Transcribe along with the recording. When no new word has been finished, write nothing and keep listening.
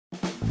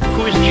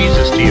Who is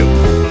Jesus to you?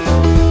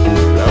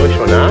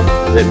 Shona,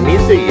 that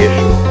Misa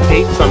Yeshu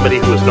hate somebody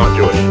who is not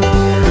Jewish.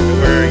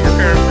 Where your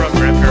parents from,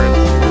 grandparents.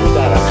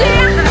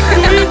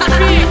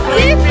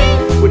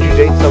 Would you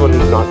date someone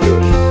who's not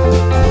Jewish?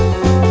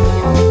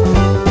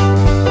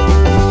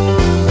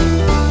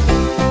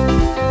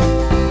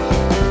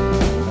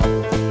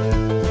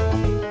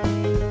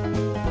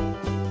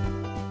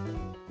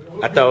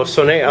 אתה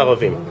שונא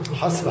ערבים.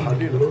 חס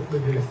וחלילה.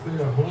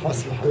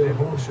 חס וחלילה.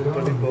 בשום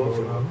פנים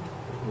ואופן.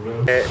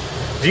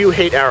 Do you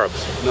hate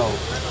Arabs? No.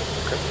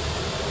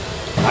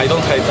 I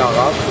don't hate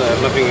Arabs. I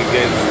have nothing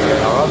against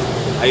Arabs.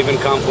 I even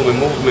come from a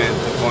movement,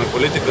 from a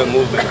political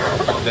movement,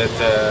 that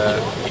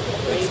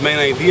its main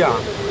idea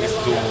is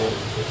to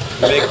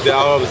make the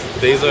Arabs,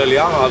 the Israeli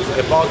Arabs,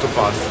 a part of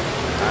us.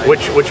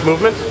 Which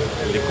movement?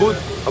 Likud.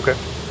 Okay.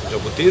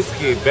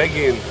 Jabotinsky,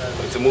 Begin.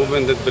 It's a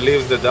movement that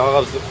believes that the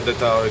Arabs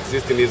that are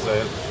exist in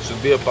Israel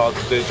should be a part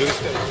of the Jewish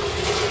state.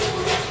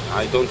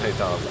 I don't hate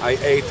Arabs. I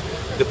hate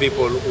the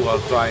people who are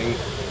trying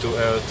to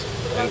hurt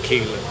and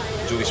kill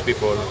Jewish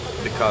people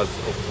because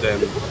of them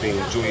being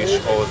Jewish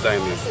or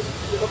Zionist.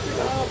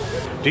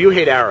 Do you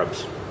hate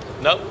Arabs?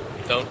 No,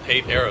 don't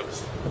hate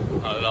Arabs.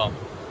 Not at all.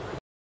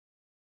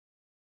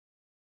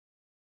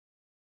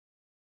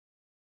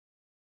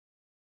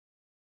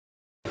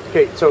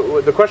 Okay,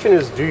 so the question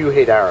is, do you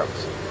hate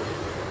Arabs?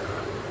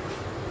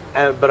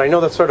 But I know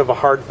that's sort of a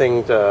hard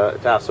thing to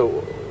ask.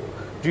 So,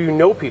 do you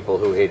know people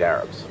who hate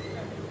Arabs?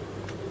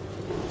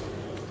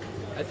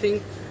 I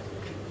think.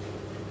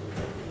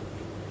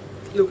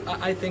 Look,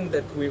 I think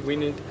that we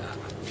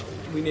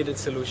need a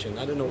solution.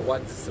 I don't know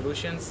what the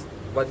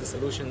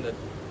solution that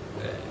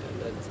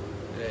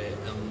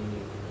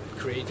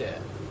create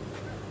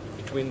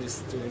between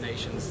these two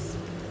nations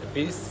a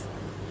peace.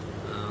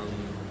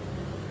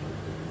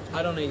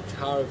 I don't hate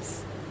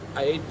Arabs.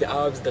 I hate the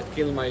Arabs that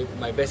killed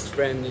my best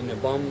friend in a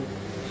bomb.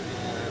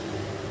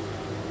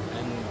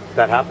 And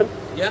that happened?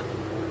 Yeah.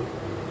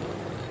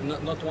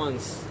 Not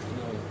once. You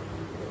know,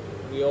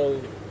 we all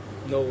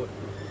know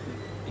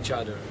each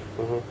other.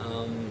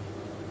 Mm-hmm.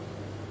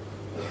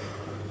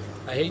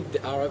 I hate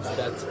the Arabs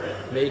that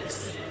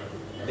makes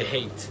the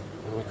hate,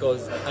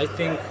 because I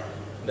think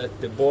that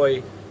the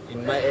boy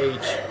in my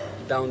age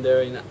down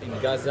there in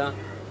Gaza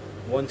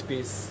wants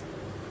peace.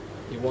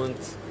 He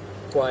wants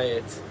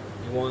quiet.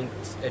 He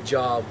wants a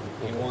job.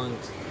 He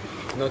wants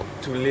not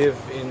to live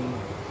in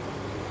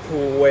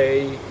poor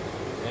way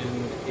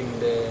and in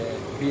the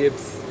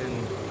bibs and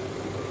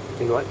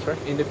in what? Sorry?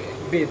 In the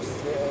bibs,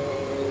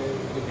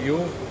 the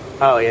view.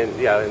 Oh, in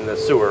the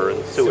sewer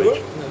and sewage. Sewer?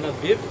 No,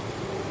 not bib.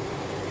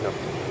 No.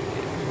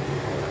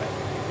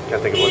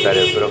 Can't think of what that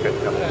is, but okay.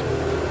 No.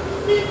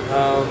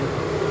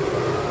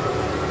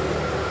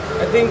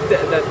 I think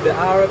that the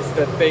Arabs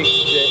that make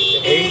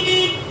the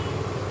aid,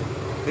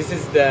 this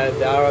is the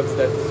Arabs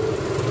that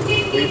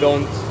we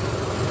don't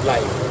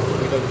like,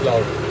 we don't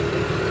love.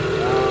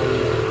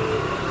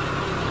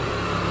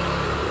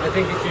 I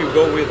think if you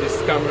go with this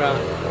camera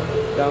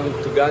down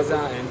to Gaza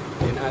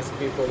and ask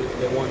people if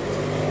they want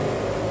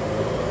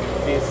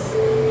peace,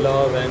 and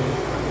love, and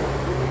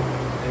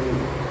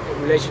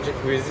relationship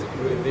with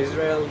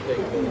Israel, they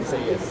will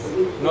say yes.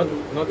 Not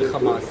the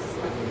Hamas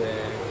and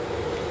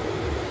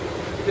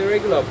the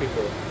regular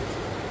people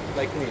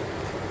like me.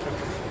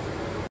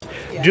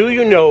 Do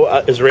you know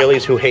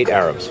Israelis who hate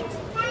Arabs?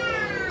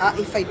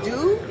 If I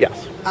do?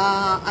 Yes.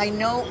 I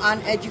know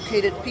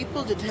uneducated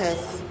people that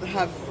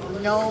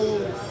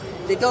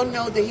they don't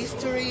know the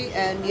history,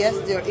 and yes,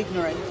 they're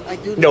ignorant. I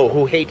do know. No,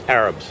 who hate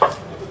Arabs?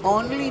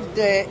 Only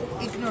the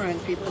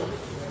ignorant people.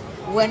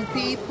 When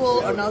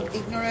people are not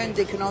ignorant,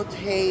 they cannot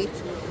hate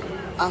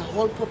a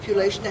whole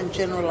population and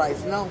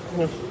generalize. No.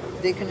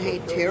 They can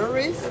hate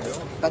terrorists,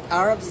 but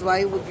Arabs,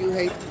 why would you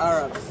hate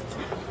Arabs?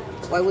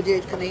 Why would you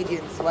hate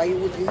Canadians? Why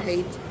would you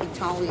hate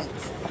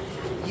Italians?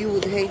 You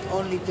would hate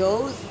only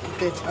those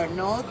that are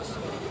not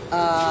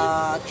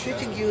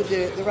treating you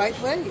the right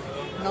way,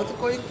 not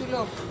according to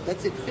law.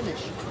 That's it,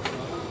 finish.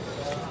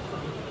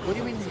 What do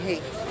you mean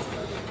hate?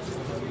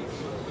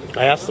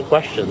 I asked the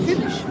question.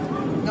 Finish.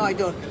 No, I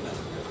don't.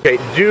 Okay,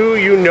 do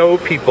you know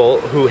people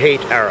who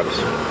hate Arabs?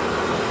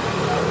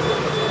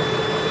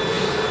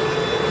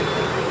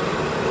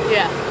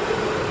 Yeah.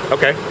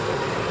 Okay.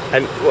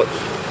 And what?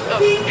 Oh.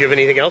 Do you have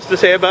anything else to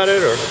say about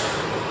it, or?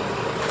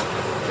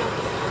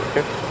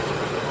 Okay.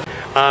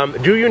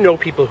 Do you know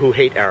people who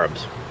hate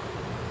Arabs?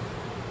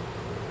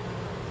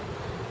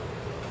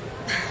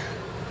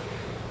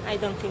 I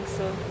don't think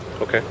so.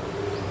 Okay.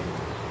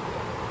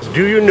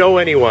 Do you know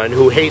anyone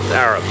who hates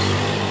Arabs?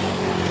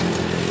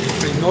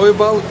 I know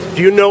about?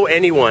 Do you know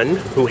anyone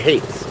who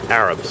hates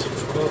Arabs? I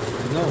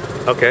know.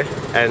 Okay,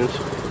 and?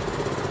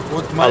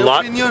 What, my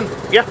opinion?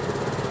 Yeah.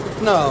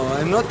 No,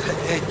 I'm not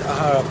hate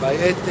Arab.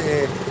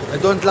 I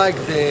don't like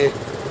the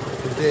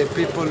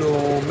people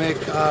who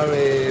make our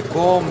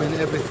bomb and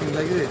everything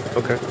like this.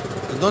 Okay.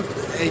 I don't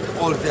hate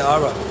all the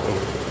Arab.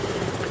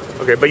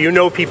 Okay, but you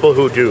know people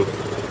who do.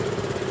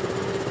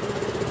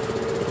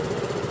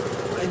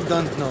 I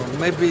don't know.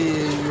 Maybe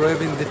you're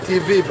having the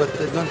TV, but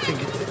I don't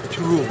think it's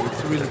true.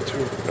 It's really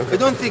true. I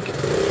don't think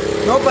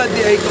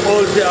nobody hate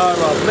all the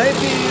Arab.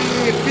 Maybe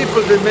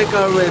people that make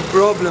our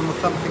problem or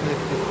something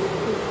like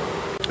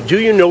this. Do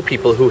you know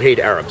people who hate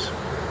Arabs?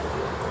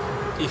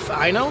 If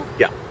I know?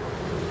 Yeah.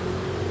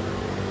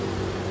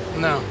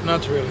 No,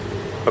 not really.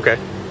 Okay.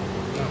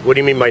 What do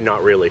you mean by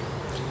not really?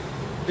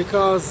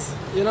 Because,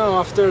 you know,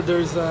 after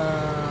there's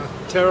a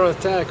terror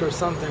attack or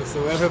something,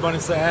 so everybody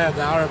say,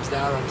 the Arabs.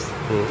 They're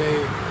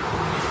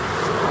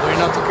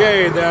not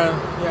okay,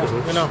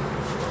 you know.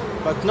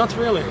 But not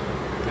really.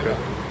 Okay.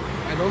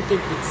 I don't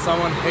think that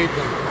someone hate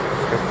them.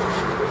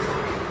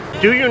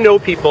 Do you know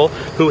people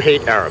who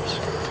hate Arabs?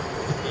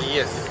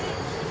 Yes.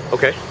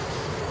 Okay.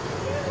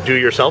 Do you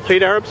yourself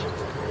hate Arabs?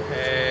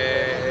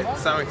 To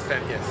some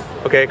extent, yes.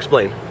 Okay,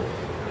 explain.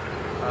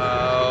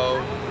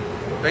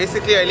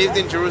 Basically, I lived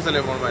in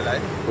Jerusalem all my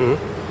life.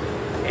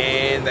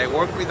 And I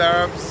worked with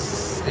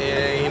Arabs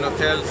in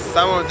hotels.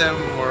 Some of them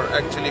were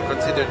actually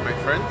considered my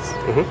friends.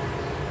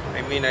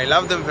 I mean, I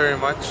love them very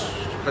much.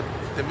 But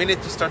the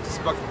minute you start to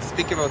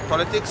speak about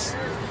politics,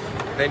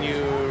 then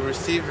you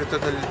receive a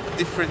totally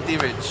different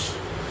image.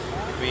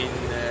 I mean,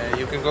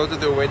 you can go to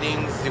their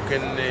weddings, you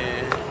can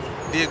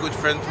be a good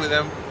friend with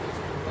them,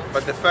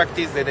 but the fact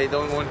is that they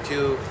don't want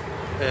you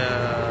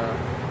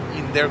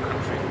in their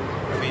country,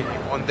 I mean,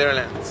 on their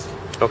lands.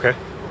 Okay.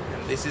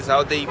 And this is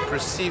how they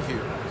perceive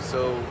you.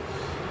 So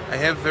I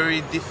have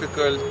very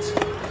difficult,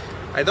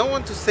 I don't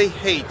want to say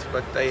hate,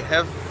 but I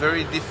have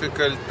very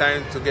difficult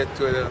time to get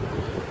to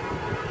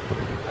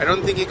I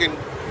don't think you can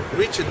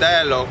reach a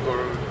dialogue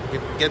or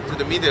get to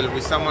the middle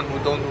with someone who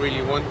don't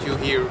really want you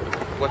here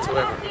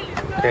whatsoever.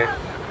 Okay.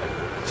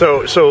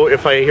 So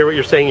if I hear what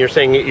you're saying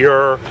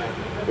your,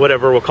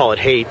 whatever we'll call it,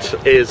 hate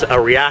is a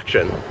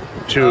reaction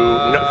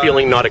to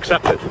feeling not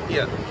accepted.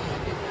 Yeah.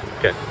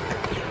 Okay.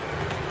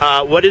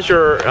 What is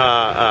your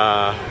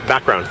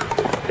background?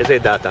 Is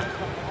it data?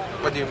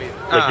 What do you mean?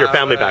 Like your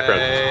family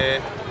background?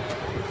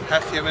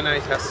 Half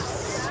Yemenite,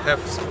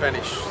 half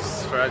Spanish,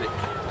 Sephardic.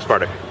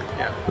 Sephardic.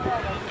 Yeah.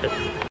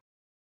 Okay.